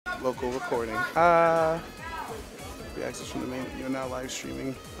Local recording. We access from the main. You're now live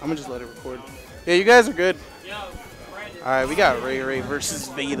streaming. I'm gonna just let it record. Yeah, you guys are good. Alright, we got RayRay versus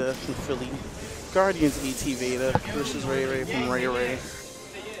Vada from Philly. Guardians ET Vada versus RayRay from RayRay.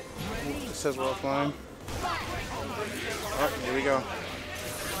 It says we're offline. Oh, here we go.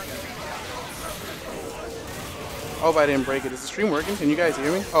 Oh, but I didn't break it. Is the stream working? Can you guys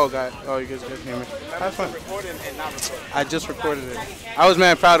hear me? Oh, God. Oh, you guys can hear me. Have fun. I just recorded it. I was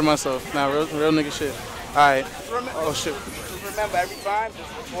mad proud of myself. Nah, real nigga shit. Alright. Oh, shit. Remember, every time,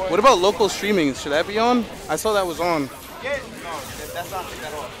 just record. What about local streaming? Should that be on? I saw that was on. Yeah, no, that's not. Take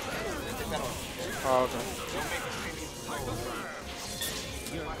that off. Take that off. Oh, okay.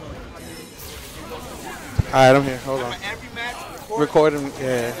 Alright, I'm here. Hold on. Every match, Recording,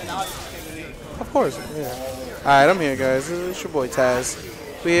 yeah. Of course, yeah. Alright, I'm here, guys. It's your boy Taz.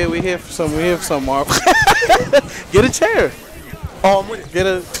 We here for some more. Get a chair. Oh, I'm with it. Get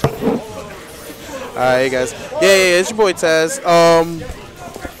a. Alright, hey guys. Yeah, it's your boy Taz.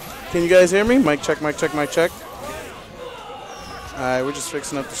 Can you guys hear me? Mic check, mic check, mic check. Alright, we're just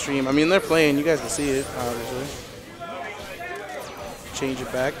fixing up the stream. I mean, they're playing. You guys can see it, obviously. Change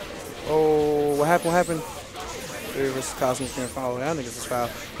it back. Oh, what happened? What happened? Three versus Cosmos can't follow. I think it's a foul.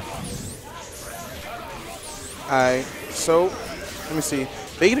 Alright, so let me see.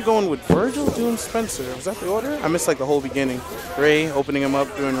 Vada going with Virgil doing Spencer. Was that the order? I missed like the whole beginning. Ray opening him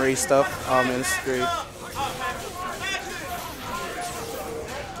up, doing Ray stuff. Oh man, this is great.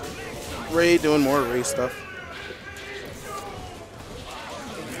 Ray doing more Ray stuff.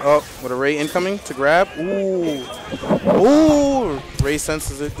 Oh, with a Ray incoming to grab. Ooh. Ooh. Ray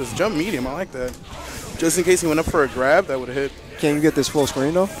senses it. This jump medium, I like that. Just in case he went up for a grab, that would have hit. Can you get this full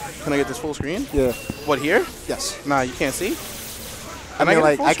screen though? Can I get this full screen? Yeah. What, here? Yes. Nah, you can't see? I mean,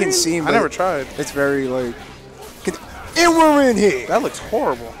 like, I can see him, I never tried. It's very, like... And we're in here! That looks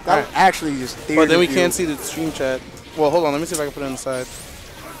horrible. That actually just... But then we can't see the stream chat. Well, hold on. Let me see if I can put it on the side.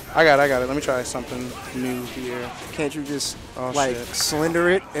 I got it. Let me try something new here. Can't you just, shit. slender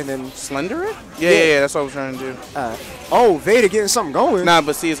it and then... Slender it? Yeah, that's what I was trying to do. Oh, Vada getting something going. Nah,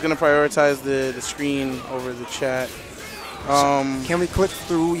 but see, it's going to prioritize the screen over the chat. Can we click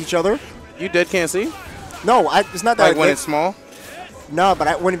through each other? You dead can't see? No, it's not that. Like when it's small? No, but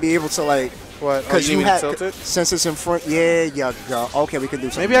I wouldn't be able to, like... What? Because you have tilt it? Since it's in front... Yeah. Okay, we can do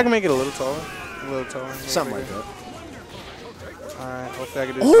something. Maybe I can make it a little taller. A little taller. Something like that. Alright, hopefully I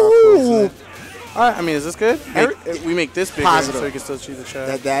can do this. Alright, I mean, is this good? We make this bigger so you can still see the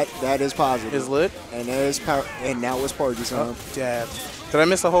chat. That is positive. Is lit? And now it's party time. Oh, dab. Did I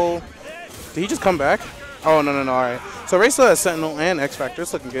miss a whole... Did he just come back? Oh, no, alright. So Ray still has Sentinel and X Factor.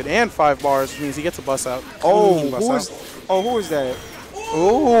 It's looking good. And 5 bars, which means he gets a bus out. Who is that?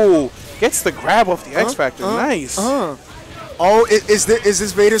 Oh, gets the grab off the X Factor. Nice. Oh, is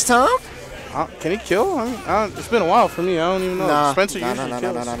this Vada's time? Can he kill? I mean, it's been a while for me. I don't even know. Nah, Spencer usually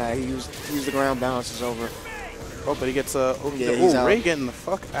kills. Nah. He used the ground balance. Is over. Oh, but he gets he's out. Ray getting the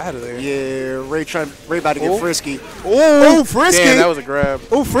fuck out of there. Yeah, Ray about to get frisky. Oh, frisky. Damn, that was a grab.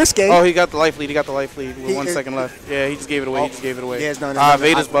 Oh, frisky. Oh, he got the life lead. With 1 second left. Yeah, he just gave it away. Yeah,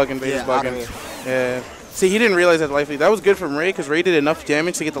 Vada's bugging. Yeah. See, he didn't realize that life lead. That was good from Ray because Ray did enough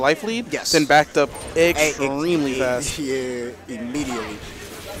damage to get the life lead. Yes. Then backed up extremely fast. Yeah, immediately.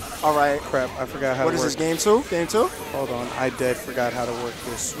 All right. Crap, I forgot how to work. What is this, game 2? Game 2? Hold on, I dead forgot how to work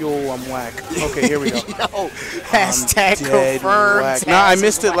this. Yo, I'm whack. Okay, here we go. Yo, hashtag confirmed. Whack. Nah, I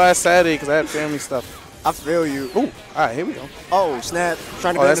missed it last Saturday because I had family stuff. I feel you. Ooh, all right, here we go. Oh, snap.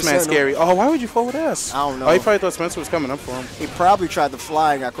 Trying to that's mad scary. Oh, why would you forward us? I don't know. Oh, he probably thought Spencer was coming up for him. He probably tried to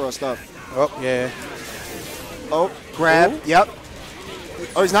fly and got crossed up. Oh, yeah. Oh, grab. Ooh. Yep.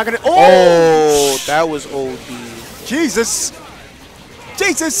 Oh, he's not going to. Oh, that was OD. Jesus.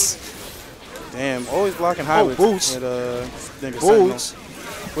 Damn, always blocking high with boots. Sentinel,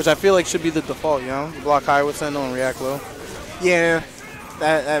 which I feel like should be the default, you know? Block high with Sentinel and react low. Yeah,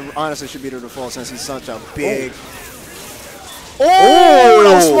 that honestly should be the default since he's such a big... Oh,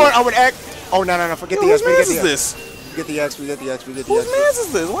 that was smart. I would act... Oh, no, forget the X. Whose is this? We get the X. Whose man's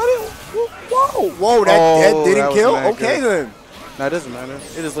is this? Whoa, that didn't kill? Okay, then. No, it doesn't matter.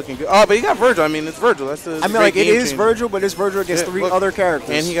 It is looking good. Oh, but he got Virgil. I mean, it's Virgil. That's the like, it is Virgil, but it's Virgil against 3 other characters.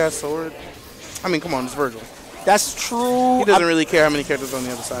 And he got sword. I mean, come on, it's Virgil. That's true. He doesn't really care how many characters on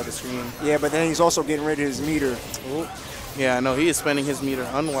the other side of the screen. Yeah, but then he's also getting rid of his meter. Ooh. Yeah, I know. He is spending his meter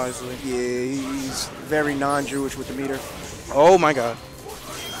unwisely. Yeah, he's very non-Jewish with the meter. Oh, my God.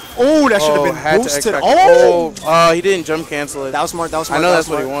 Oh, that should have been had to boosted. X-Factor. Oh, he didn't jump cancel it. that was smart. That was smart. I know that that's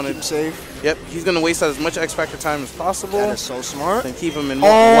was what he smart. wanted. Keep him safe. Yep, he's gonna waste out as much X Factor time as possible. That is so smart. And keep him in. Oh,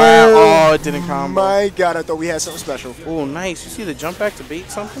 wow! Oh, it didn't combo. My God, I thought we had something special. Oh, nice. You see the jump back to bait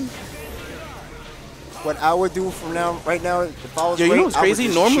something? What I would do from right now, if I was Yo, you Ray, know what's I would crazy?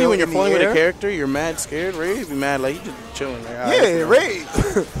 just Normally chill when you're in playing the with a air. character, you're mad scared. Ray, you'd be mad like you just chilling. Like, Yeah, Ray.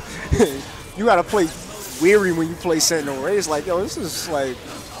 You gotta play weary when you play Sentinel. Ray's like, yo, this is like.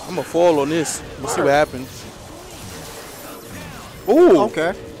 I'm gonna fall on this. We'll see what happens. Ooh.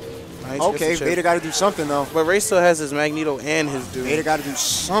 Okay. Nice. Okay, Vada got to do something though. But Ray still has his Magneto and his Doom. Vada got to do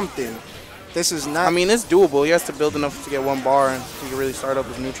something. This is not. I mean, it's doable. He has to build enough to get one bar, and he can really start up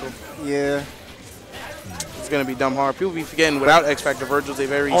as neutral. Yeah. It's gonna be dumb hard. People be forgetting without X Factor, Virgil's a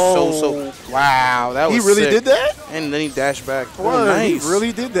very Oh. so. Wow, that was. He really sick. did that? And then he dashed back. Oh, Word, nice. He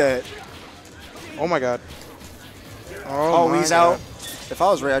really did that. Oh my God. Oh, my he's God. out. If I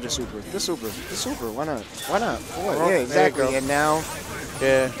was Ray, I'd just super. Just super. Just super. Why not? Why not? For what? Oh, Yeah, there you exactly. go. And now,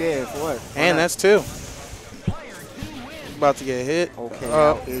 Yeah. yeah, for what? Why And not? that's two. About to get hit. Okay,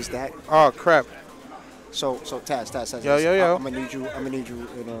 now is that. Oh crap. So Taz. Yo. I'm gonna need you. I'm gonna need you.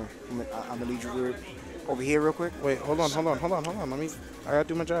 I'm gonna need you over here real quick. Wait, hold on. I gotta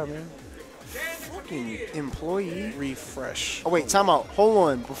do my job, man. Fucking employee. Refresh. Oh wait, time out. Hold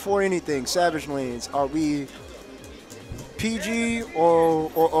on. Before anything, Savage Lanes, are we PG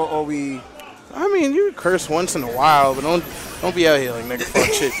or are we? I mean, you curse once in a while, but don't be out here like nigga fuck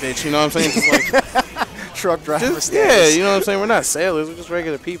shit, bitch. You know what I'm saying? Just like, Truck driver just, status. yeah, you know what I'm saying? We're not sailors. We're just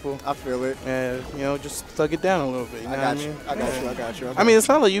regular people. I feel it. And, you know, just thug it down a little bit. You know what I mean? I got you. I mean, it's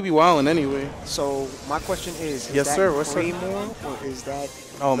not like you be wilding anyway. So my question is Yes, that sir. What's up? Claymore or is that?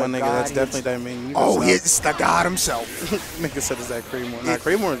 Oh, my the nigga, God that's hits- definitely that mean. Oh, it's the God himself. Nigga said, is that Claymore? Nah,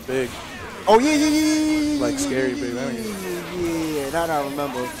 Claymore is big. Oh yeah. Like scary big. That nigga. Yeah, now I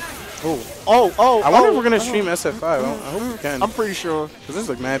remember. Oh. I wonder if we're gonna stream SF5. I hope we can. I'm pretty sure. Because there's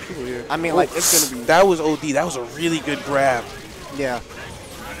like mad people here. I mean, like it's gonna be. That was OD. That was a really good grab. Yeah.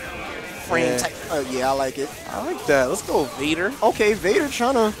 Frame Yeah. type. Yeah, I like it. I like that. Let's go, Vader. Okay, Vader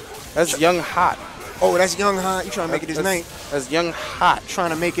trying to. That's Young Hot. Oh, that's Young Hot. You trying to make it his night? That's Young Hot. Trying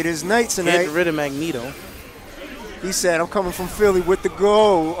to make it his night tonight. Get rid of Magneto. He said, "I'm coming from Philly with the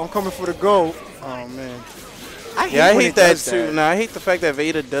go. I'm coming for the go." Oh man. I hate Yeah, I when hate it that does too. Nah, I hate the fact that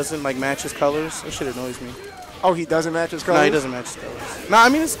Veda doesn't like match his colors. That shit annoys me. Oh, he doesn't match his colors. No, he doesn't match his colors. Nah, I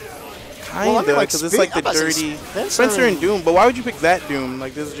mean it's kind of like because it's like the I'm about to say dirty Spencer and Doom. But why would you pick that Doom?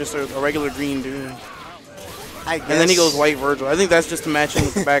 Like this is just a regular green Doom. I guess. And then he goes white Virgil. I think that's just to match in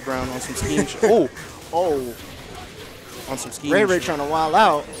with the background on some scheme shit. Oh, on some scheme. RayRay shit. trying to wild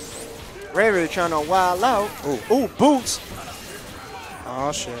out. RayRay trying to wild out. Ooh, boots.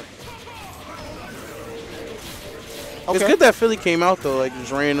 Oh shit. Okay. It's good that Philly came out though, like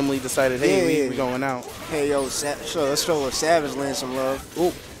just randomly decided, hey, Yeah. we going out. Hey yo, let's show a Savage Land some love.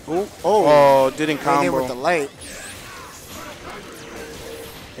 Ooh. Oh, Didn't right there combo. with the light.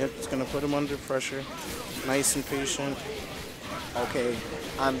 Yep, it's gonna put him under pressure. Nice and patient. Okay,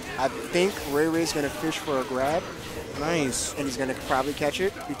 I think RayRay's gonna fish for a grab, Nice. and he's gonna probably catch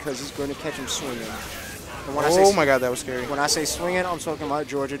it because he's gonna catch him swinging. And when Oh my God, that was scary. when I say swinging, I'm talking about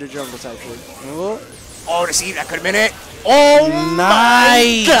Georgia the Jungle type shit. Oh, Oh, to see that could have been it. Oh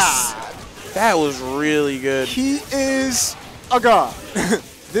nice. my God. That was really good. He is a god.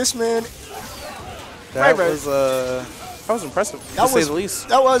 This man. That RayRay. was impressive, That to say the least.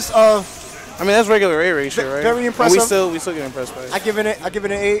 That was I mean, that's regular RayRay shit, right? very And impressive. we still get impressed by it. I give it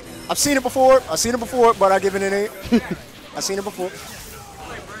an 8. I've seen it before, but I give it an 8. I've seen it before.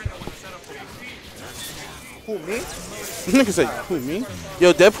 Who, me? Nigga said, who, me?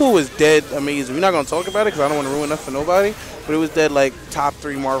 Yo, Deadpool was dead amazing. We're not going to talk about it because I don't want to ruin nothing for nobody, but it was dead like top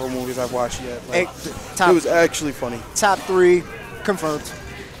 3 Marvel movies I've watched yet. Like, it was actually funny. Top 3 confirmed.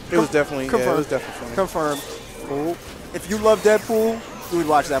 It was definitely, confirmed. yeah, it was definitely funny. Confirmed. Cool. If you love Deadpool, you would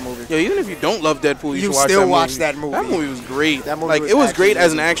watch that movie. Yo, even if you don't love Deadpool, you should watch still that watch movie. that movie. That movie was great. That movie like, was it was actually great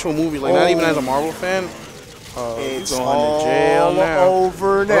as an amazing. actual movie, like not even as a Marvel fan. It's going all to jail now.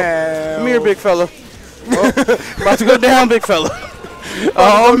 over now. Come here, big fella. About to go down, big fella.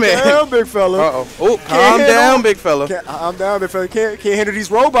 Oh, man. Down, big fella. Uh-oh. Oh, calm down, big fella. I'm down, big fella. Can't handle these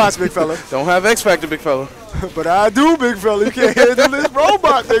robots, big fella. Don't have X Factor, big fella. But I do, big fella. You can't handle this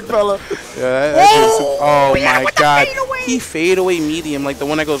robot, big fella. Yeah, oh my God. He fade away medium, like the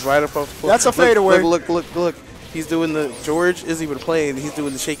one that goes right up off the floor. That's a fadeaway. Look. He's doing the George Izzy would play, and he's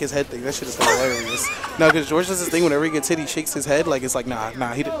doing the shake his head thing. That shit is hilarious. No, because George does this thing whenever he gets hit, he shakes his head like it's like I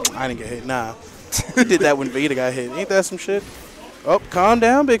didn't get hit. Nah, he did that when Vada got hit. Ain't that some shit? Oh, calm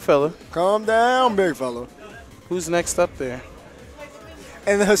down, big fella. Calm down, big fella. Who's next up there?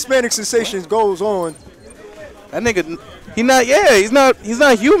 And the Hispanic sensation goes on. That nigga, he's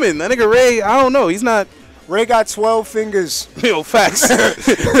not human. That nigga Ray, I don't know. He's not. Ray got 12 fingers. Yo, facts.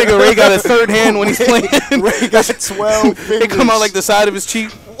 Nigga Ray got a third hand when he's playing. Ray got 12 fingers. It come out like the side of his cheek.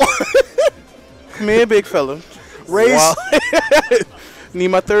 Come here, big fella. Ray's. Wow. Need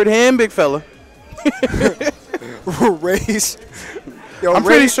my third hand, big fella. Ray's. Yo, I'm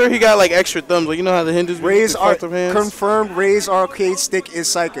pretty sure he got like extra thumbs. Like, you know how the Hindus Ray's fucked up hands? confirmed. Ray's arcade stick is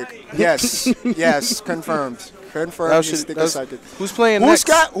psychic. Yes, yes, confirmed. Confirmed. His stick is psychic. Who's playing next?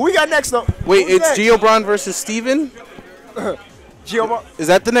 Who we got next though? Wait, it's Giobron versus Steven? Giobron. Is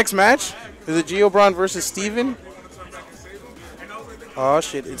that the next match? Is it Giobron versus Steven? Oh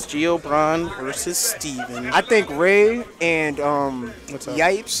shit, it's Giobron versus Steven. I think Ray and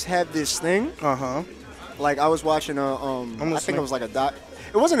Yipes have this thing. Like I was watching I think it was like a doc.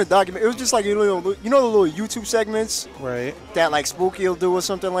 It wasn't a document. It was just like the little YouTube segments, right? That like Spooky will do or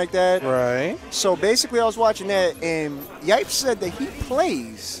something like that, right? So basically, I was watching that, and Yipes said that he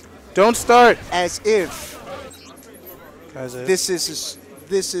plays. Don't start. As if this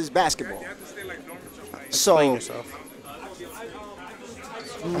is basketball. Explain yourself.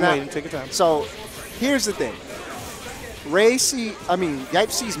 I'm waiting. Take your time. So here's the thing.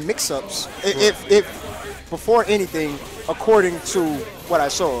 Yipes sees mix-ups. If before anything, according to what I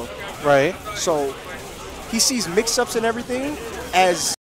saw. Right. So he sees mix-ups and everything as